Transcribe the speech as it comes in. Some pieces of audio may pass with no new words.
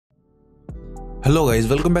Hello guys,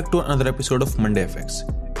 welcome back to another episode of Monday FX.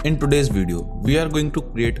 In today's video, we are going to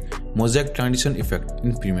create Mosaic Transition Effect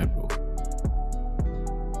in Premiere Pro.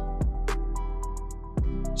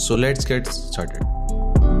 So let's get started.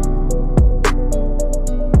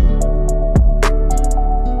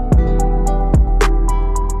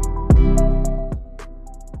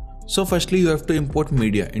 So firstly, you have to import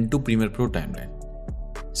media into Premiere Pro timeline.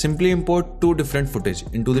 Simply import two different footage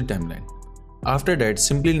into the timeline. After that,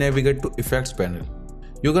 simply navigate to Effects panel.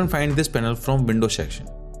 You can find this panel from Windows section.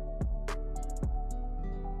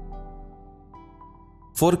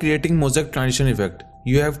 For creating Mosaic Transition Effect,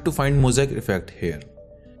 you have to find Mosaic Effect here.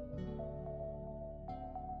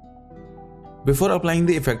 Before applying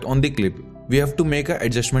the effect on the clip, we have to make an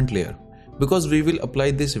adjustment layer because we will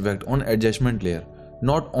apply this effect on adjustment layer,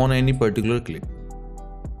 not on any particular clip.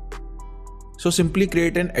 So simply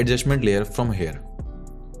create an adjustment layer from here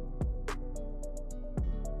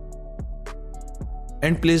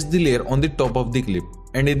and place the layer on the top of the clip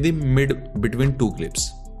and in the mid between two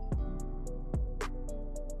clips.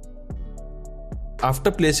 After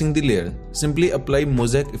placing the layer, simply apply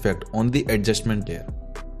mosaic effect on the adjustment layer.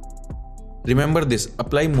 Remember this,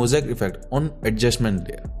 apply mosaic effect on adjustment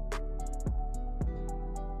layer.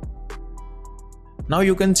 Now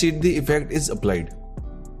you can see the effect is applied,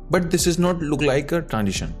 but this does not look like a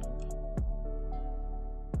transition.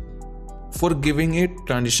 For giving a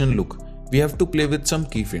transition look, we have to play with some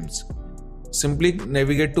keyframes. Simply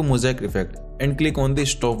navigate to Mosaic Effect and click on the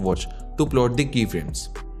stopwatch to plot the keyframes.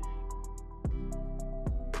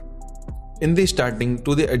 In the starting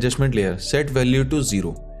to the adjustment layer, set value to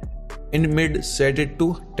 0. In mid, set it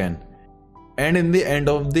to 10. And in the end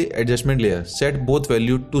of the adjustment layer, set both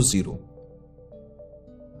value to 0.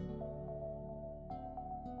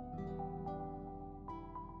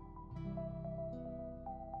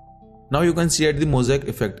 Now you can see that the mosaic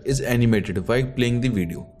effect is animated while playing the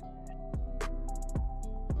video.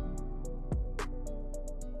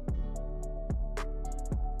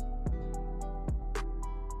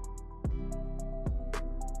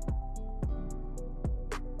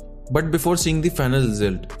 But before seeing the final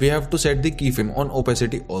result, we have to set the keyframe on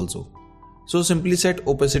opacity also. So simply set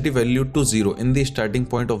opacity value to 0 in the starting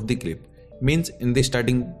point of the clip, means in the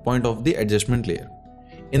starting point of the adjustment layer.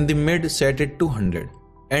 In the mid, set it to 100.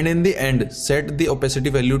 And in the end, set the opacity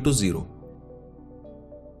value to 0.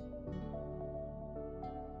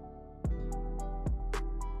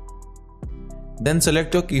 Then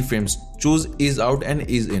select your keyframes, choose ease out and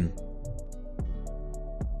ease in.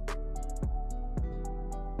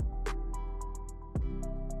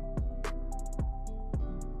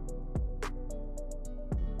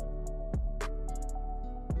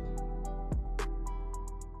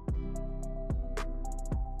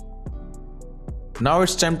 Now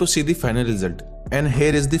it's time to see the final result, and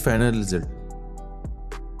here is the final result.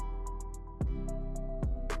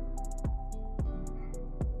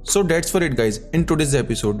 So that's for it guys. In today's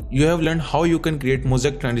episode, you have learned how you can create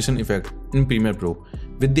mosaic transition effect in Premiere Pro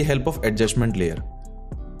with the help of adjustment layer.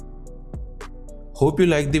 Hope you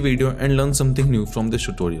liked the video and learned something new from this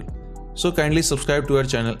tutorial. So kindly subscribe to our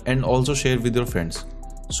channel and also share with your friends.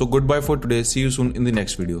 So goodbye for today, see you soon in the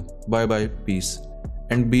next video. Bye bye, peace,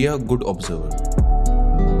 and be a good observer.